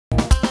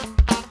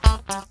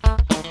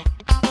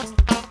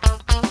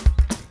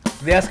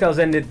The Azkals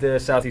ended the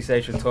Southeast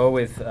Asia tour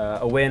with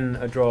a win,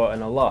 a draw,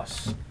 and a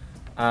loss.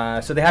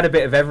 So they had a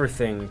bit of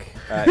everything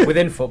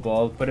within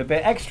football, but a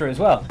bit extra as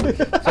well.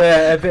 So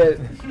a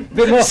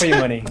bit more for your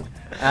money.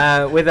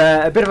 With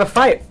a bit of a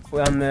fight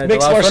on the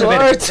mixed martial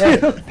arts.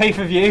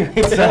 Pay-per-view.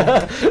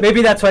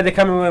 Maybe that's why the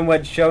cameramen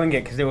weren't showing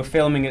it, because they were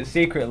filming it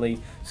secretly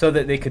so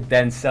that they could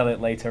then sell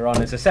it later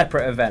on as a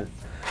separate event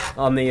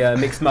on the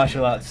mixed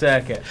martial arts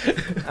circuit.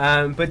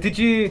 But did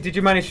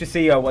you manage to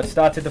see what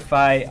started the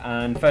fight?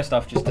 And first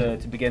off, just to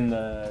begin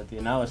the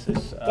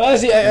analysis.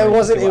 Honestly, I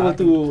wasn't able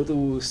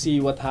to see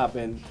what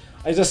happened.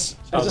 Sounds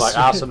like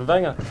Arsene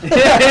Wenger.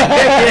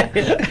 I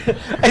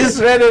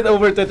just read it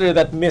over Twitter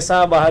that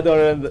Misa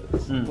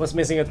Bahadur was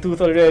missing a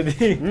tooth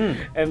already,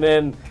 and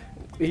then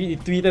he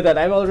tweeted that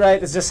I'm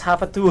alright. It's just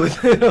half a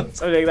tooth.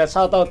 Something like that.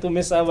 Shout out to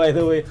Misa, by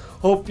the way.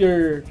 Hope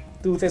your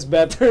tooth is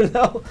better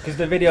now. Because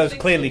the videos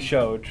clearly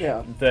showed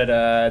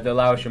that the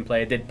Laotian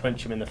player did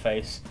punch him in the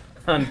face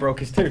and broke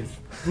his tooth.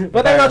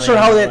 But I'm not sure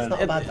how it's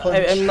not a bad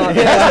punch. I'm not.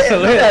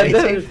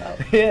 Absolutely.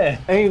 Yeah.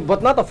 I mean,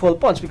 but not a full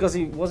punch because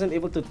he wasn't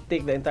able to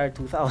take the entire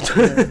tooth out.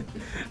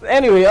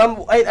 Anyway,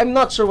 I'm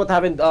not sure what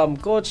happened.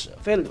 Coach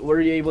Phil,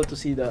 were you able to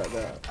see the?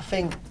 I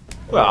think.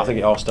 Well, I think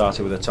it all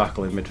started with a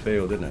tackle in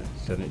midfield, didn't it?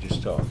 Then it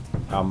just sort of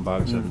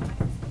handbags and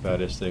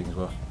various things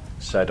were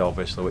said,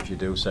 obviously, which you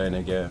do say in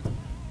a game.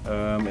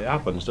 It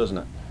happens, doesn't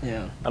it?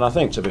 Yeah. And I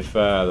think, to be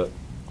fair, that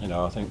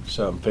I think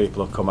certain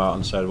people have come out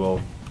and said,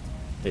 well,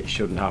 it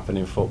shouldn't happen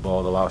in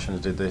football. The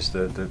Laotians did this,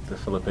 the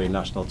Philippine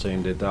national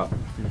team did that.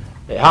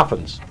 It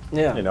happens.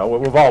 Yeah.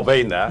 We've all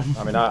been there.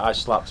 I mean, I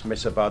slapped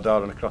Mr.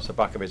 Bardoran across the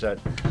back of his head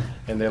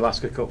in the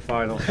Alaska Cup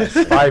final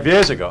 5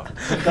 years ago.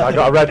 I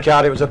got a red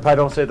card, it was a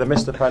penalty, they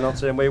missed the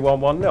penalty and we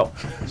won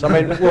 1-0. So I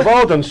mean, we've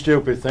all done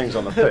stupid things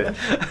on the pitch.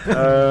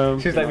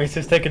 She's like,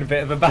 Mr. taking a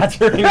bit of a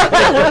battering.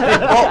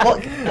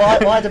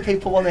 Why do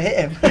people want to hit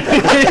him?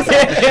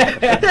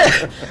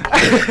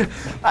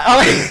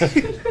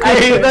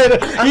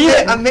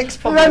 I'm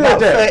mixed, probably about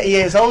 30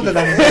 years older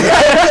than him.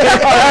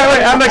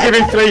 I'm not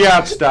giving 3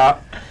 yard start.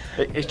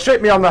 He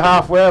tripped me on the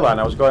halfway line.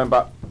 I was going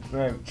back,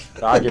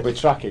 arguably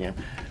tracking him.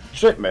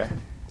 Tripped me.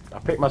 I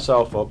picked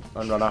myself up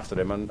and ran after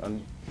him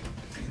and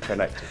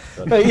connected.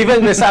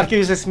 Even Miss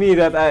accuses me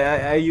that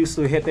I used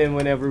to hit him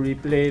whenever we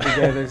played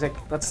together. It's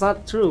like, that's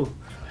not true.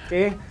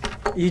 Okay,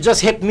 you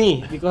just hit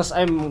me because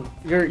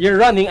you're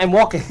running, I'm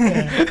walking,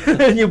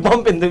 and you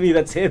bump into me.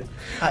 That's it.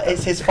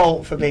 It's his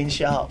fault for being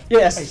sharp.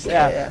 Yes,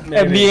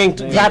 and being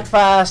that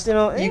fast.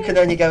 You can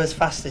only go as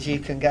fast as you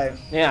can go.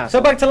 Yeah.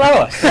 So back to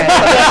Laos.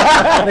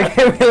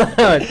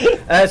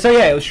 So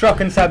it was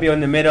Shrok and Sabio in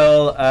the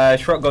middle.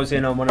 Shrok goes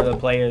in on one of the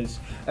players.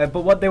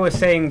 But what they were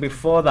saying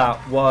before that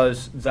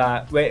was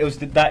that it was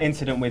that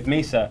incident with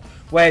Misa,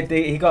 where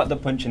he got the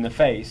punch in the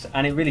face,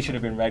 and it really should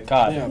have been red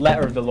card. Yeah.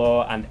 Letter of the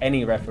law, and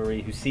any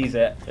referee who sees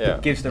it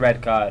gives the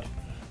red card.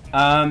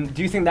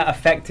 Do you think that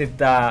affected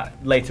that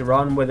later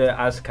on? Were the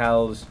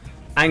Azkals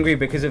angry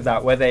because of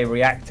that? Were they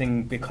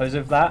reacting because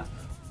of that?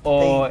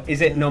 Or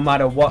is it no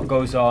matter what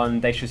goes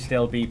on, they should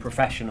still be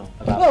professional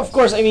about Well, of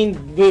course, I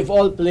mean, we've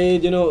all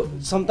played,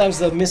 sometimes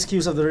the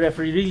miscues of the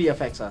referee really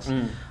affects us.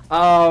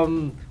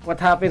 What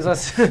happens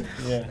was,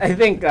 I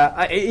think,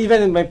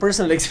 even in my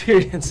personal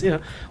experience,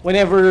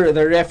 whenever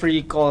the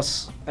referee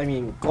calls a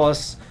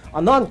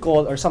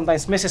non-call or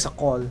sometimes misses a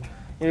call,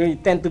 you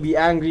tend to be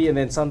angry, and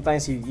then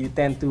sometimes you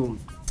tend to,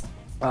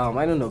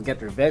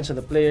 get revenge on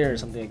the player or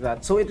something like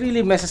that. So it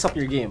really messes up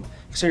your game.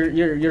 So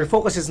your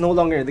focus is no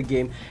longer the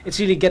game; it's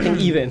really getting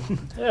even.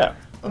 Yeah.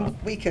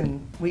 We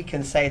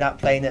can say that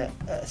playing at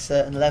a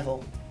certain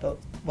level, but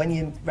when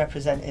you're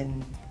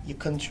representing your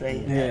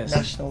country at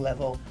national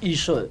level, you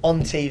should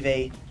on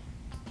TV.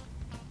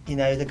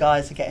 The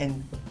guys are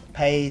getting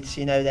paid.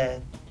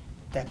 They're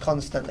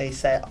constantly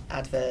set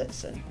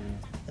adverts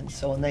and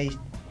so on.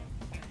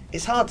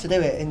 It's hard to do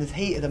it in the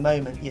heat of the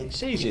moment.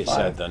 It's easier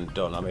said than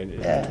done. I mean,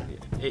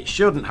 it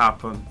shouldn't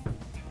happen,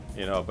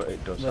 but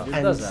it does happen.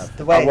 It does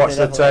happen. I watched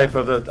the tape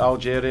of the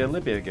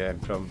Algeria-Libya game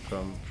from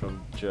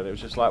Germany. It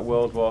was just like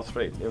World War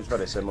III. It was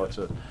very similar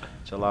to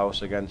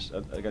Laos against.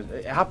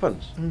 It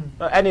happens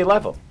at any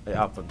level. It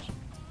happens,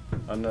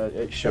 and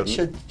it shouldn't.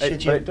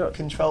 Should you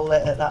control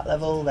it at that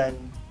level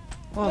then?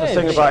 Well, the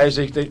thing about it is,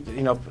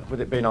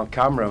 with it being on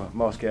camera,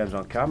 most games are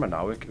on camera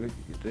now.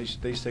 These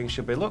things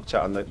should be looked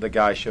at, and the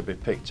guy should be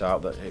picked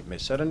out that it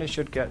missed it, and he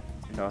should get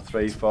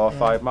 3, 4,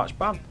 5 match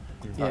ban.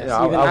 Yes,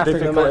 how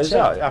difficult is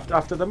that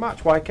after the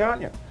match? Why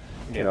can't you?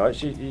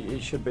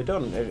 It should be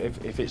done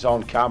if it's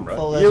on camera.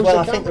 Well,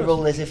 I think the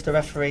rule is if the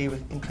referee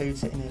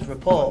includes it in his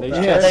report. But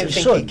I don't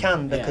think he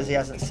can because he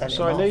hasn't sent it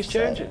off. So it needs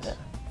changes.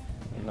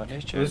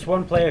 There's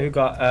one player who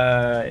got,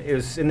 it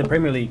was in the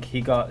Premier League, he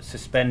got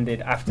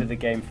suspended after the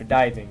game for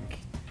diving.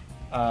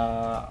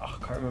 I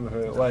can't remember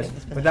who it was,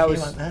 but that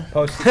was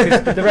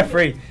posted. The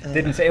referee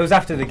didn't say, it was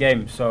after the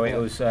game, so it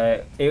was,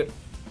 the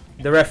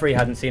referee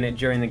hadn't seen it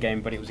during the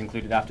game, but it was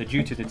included after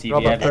due to the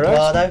TV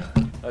evidence.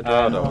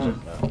 Eduardo, was it?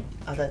 No.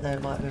 I don't know,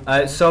 it might have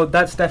been. So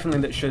that's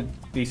definitely that should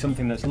be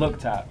something that's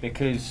looked at,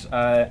 because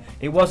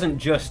it wasn't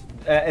just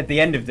at the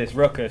end of this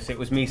ruckus, it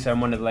was Misa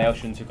and one of the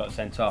Laotians who got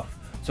sent off.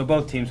 So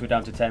both teams were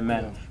down to 10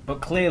 men. Yeah. But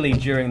clearly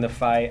during the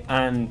fight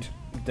and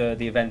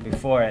the event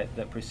before it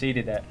that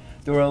preceded it,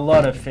 there were a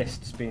lot of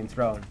fists being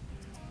thrown.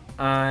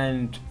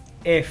 And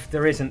if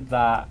there isn't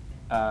that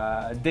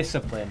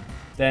discipline,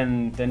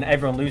 then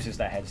everyone loses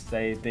their heads.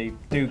 They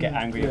do get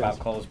angry about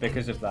calls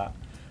because of that.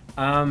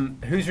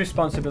 Whose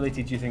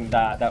responsibility do you think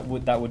that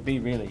would be,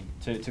 really,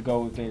 to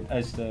go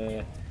as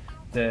the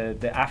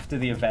after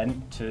the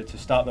event to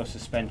start those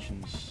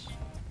suspensions?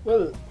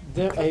 Well,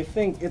 I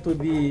think it would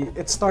be.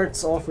 It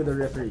starts off with the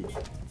referee,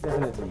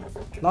 definitely.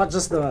 Not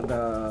just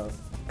the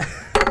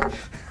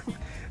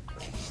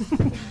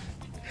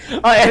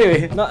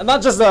anyway,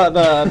 not just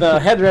the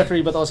head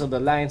referee, but also the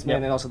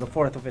linesman and also the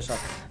fourth official.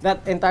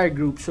 That entire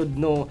group should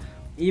know,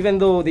 even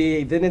though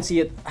they didn't see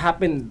it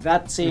happen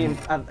that same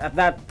at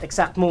that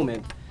exact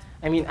moment.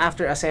 I mean,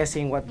 after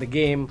assessing what the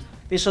game,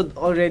 they should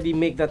already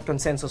make that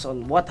consensus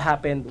on what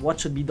happened, what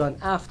should be done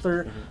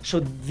after,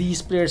 should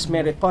these players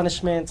merit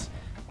punishments,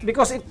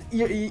 because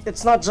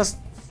it's not just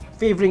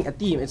favoring a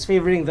team, it's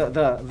favoring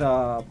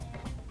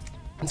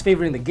it's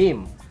favoring the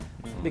game,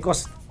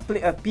 because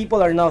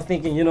people are now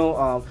thinking,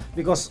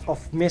 because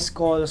of missed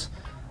calls,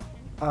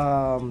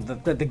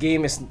 the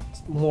game is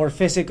more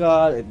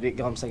physical. It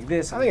becomes like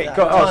this. I think it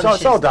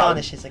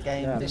tarnishes the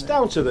game. Yeah. It's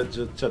down to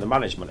the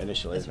management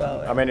initially as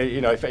well. I mean,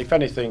 if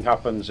anything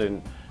happens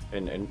in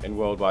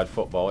worldwide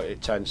football, it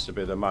tends to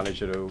be the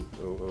manager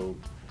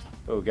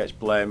who gets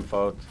blamed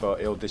for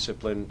ill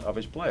discipline of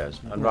his players,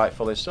 and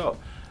rightfully so.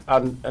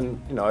 And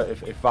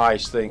if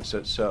Vice thinks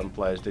that certain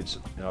players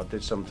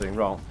did something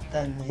wrong,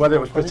 then whether it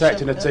was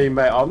protecting a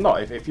teammate or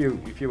not, if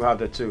you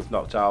had a tooth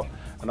knocked out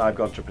and I've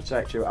gone to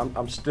protect you,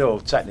 I'm still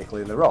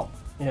technically in the wrong.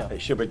 Yeah.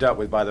 It should be dealt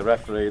with by the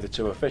referee, the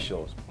two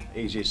officials.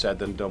 Easier said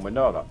than done, we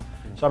know that.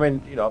 So I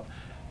mean,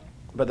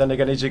 but then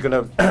again, is he going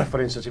to, for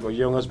instance, if a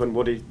young husband,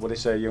 would he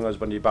say young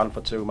husband, you banned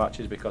for 2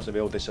 matches because of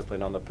ill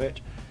discipline on the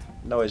pitch?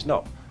 No, he's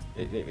not.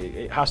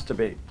 It has to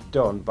be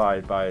done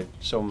by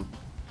some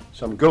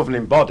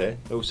governing body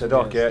who said,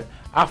 okay,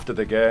 after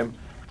the game,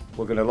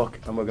 we're going to look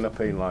and we're going to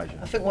penalise you.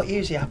 I think what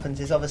usually happens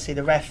is obviously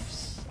the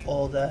refs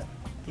or the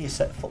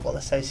Football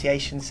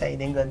Association, say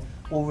in England,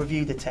 will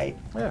review the tape,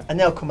 and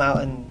they'll come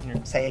out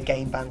and say a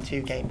game ban,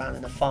 2 game ban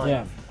and a fine.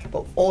 Yeah.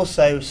 But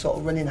also sort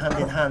of running hand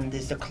in hand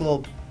is the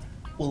club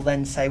will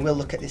then say, we'll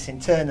look at this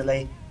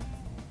internally.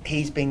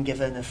 He's been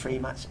given a free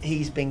match.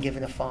 He's been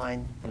given a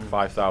fine.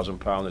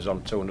 £5,000 is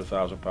on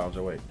 £200,000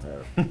 a week.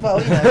 Yeah. Well,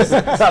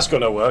 that's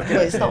going to work.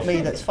 Well, it's not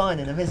me that's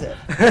fining him, is it?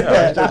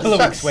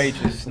 That's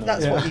wages.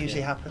 That's what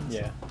usually happens.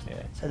 Yeah.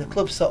 So the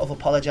club sort of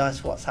apologise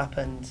for what's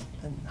happened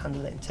and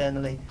handle it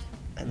internally,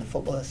 and the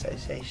Football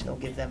Association will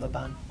give them a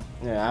ban.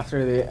 Yeah,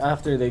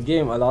 after the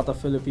game, a lot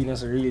of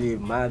Filipinos are really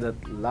mad at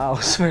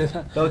Laos for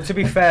that. Though to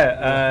be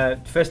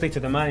fair, firstly to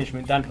the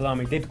management, Dan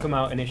Palami did come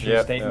out and issue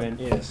a statement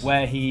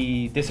where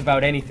he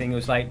disavowed anything. It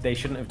was like they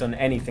shouldn't have done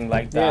anything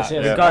like that,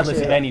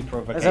 regardless of any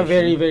provocation. That's a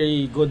very,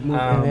 very good move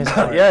on his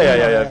part.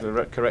 Yeah.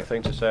 Correct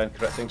thing to say and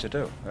correct thing to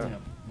do. Yeah.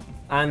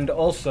 And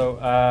also,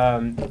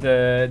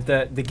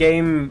 the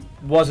game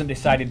wasn't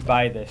decided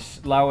by this.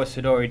 Laos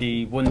had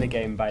already won the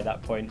game by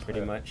that point,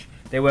 pretty much.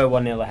 They were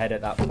 1-0 ahead at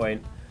that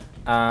point.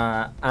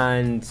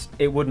 And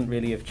it wouldn't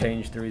really have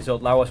changed the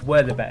result. Laos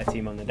were the better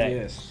team on the day.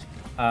 Yes.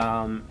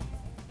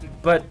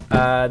 But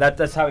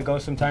that's how it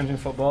goes sometimes in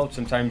football.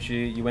 Sometimes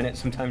you win it,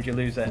 sometimes you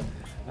lose it.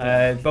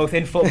 Both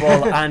in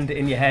football and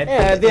in your head.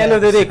 Yeah, at the end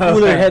of the day,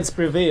 cooler heads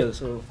prevail.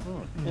 So,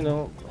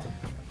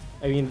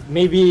 I mean,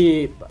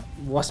 maybe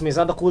was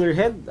Misa the cooler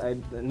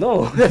head?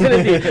 No,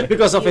 definitely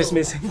because of his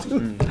missing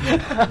too.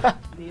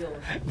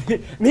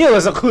 Neil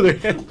was a cooler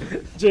head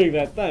during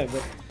that time.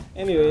 But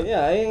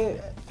anyway,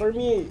 for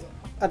me,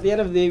 at the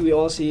end of the day, we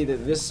all see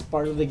that this is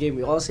part of the game.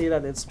 We all say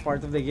that it's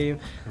part of the game.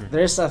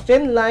 There's a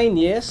thin line,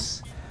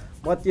 yes,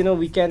 but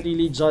we can't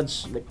really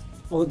judge. Like,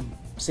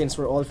 since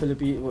we're all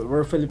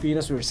we're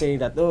Filipinos, we're saying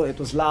that it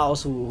was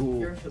Laos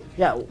who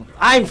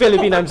I'm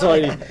Filipino. I'm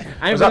sorry.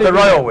 Was that the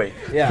royal way?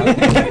 Yeah.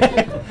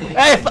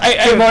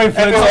 I'm more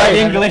influenced by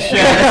English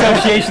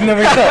association than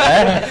we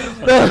thought.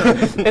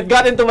 It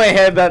got into my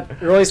head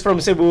that Roy's from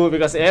Cebu,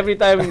 because every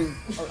time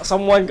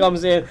someone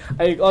comes in,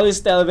 I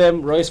always tell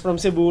them Roy's from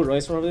Cebu.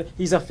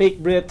 He's a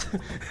fake Brit.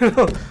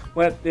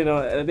 But at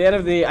the end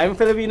of the day, I'm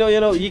Filipino.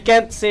 You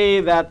can't say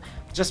that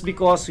just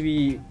because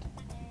the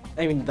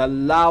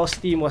Laos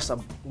team was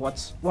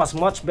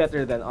much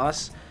better than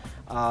us,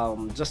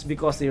 just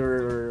because they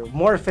were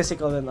more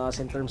physical than us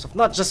in terms of,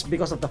 not just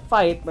because of the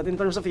fight, but in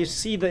terms of, you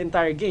see the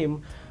entire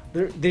game,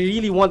 they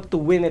really want to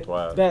win it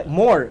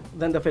more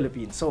than the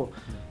Philippines. So,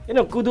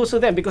 kudos to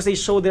them, because they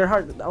show their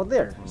heart out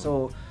there.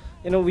 So,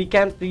 we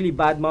can't really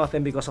badmouth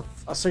them because of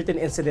a certain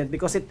incident,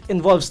 because it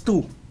involves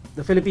two.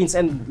 The Philippines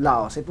and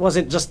Laos. It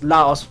wasn't just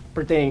Laos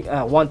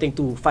wanting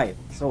to fight.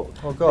 So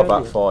go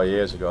back 4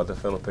 years ago. The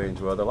Philippines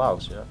were the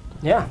Laos.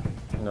 Yeah.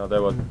 They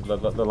were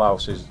the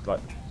Laos is like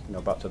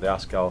back to the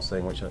Azkals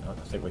thing, which I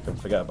think we can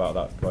forget about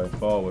that going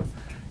forward.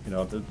 You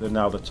know, they're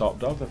now the top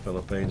dog, the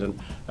Philippines,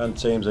 and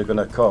teams are going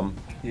to come,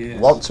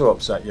 want to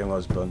upset young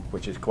husband,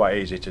 which is quite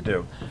easy to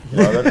do, you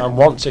know, and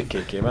want to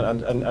kick him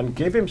and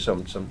give him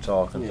some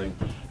talk and things.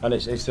 And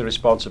it's the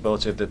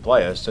responsibility of the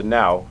players to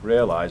now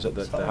realise that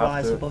they have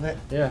rise to above it.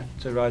 Yeah,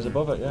 to rise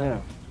above it.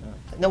 Yeah.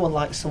 No one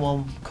likes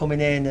someone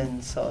coming in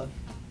and sort of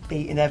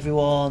beating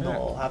everyone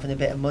or having a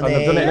bit of money. And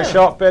they've done it in a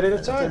short period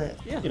of time.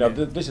 Yeah. You know,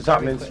 this has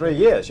happened in 3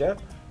 years. Yeah,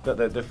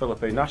 that the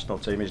Philippine national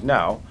team is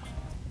now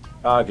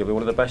arguably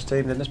one of the best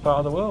teams in this part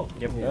of the world.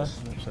 Yep. Yes,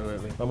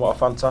 absolutely. And what a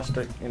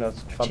fantastic,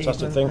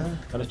 fantastic thing,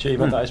 an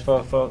achievement that is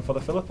for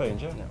the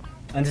Philippines. Yeah.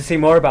 And to see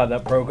more about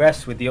that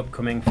progress with the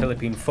upcoming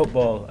Philippine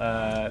Football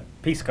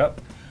Peace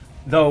Cup,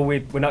 though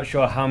we're not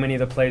sure how many of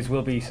the players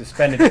will be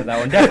suspended for that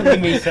one.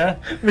 Definitely Misa,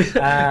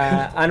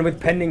 and with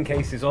pending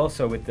cases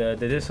also with the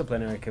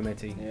disciplinary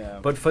committee. Yeah.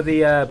 But for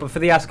the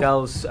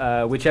Azkals,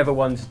 whichever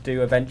ones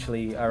do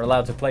eventually are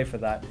allowed to play for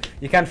that,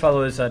 you can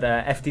follow us at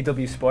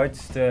FTW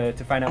Sports to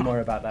find out more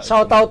about that.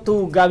 Shout out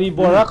to Gabi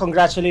Bora.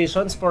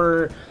 Congratulations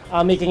for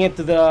making it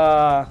to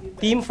the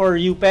team for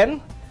UPenn.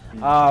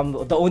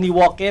 The only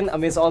walk-in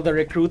amidst all the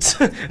recruits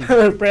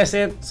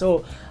present.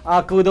 So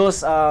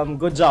kudos,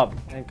 good job,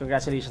 and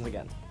congratulations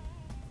again.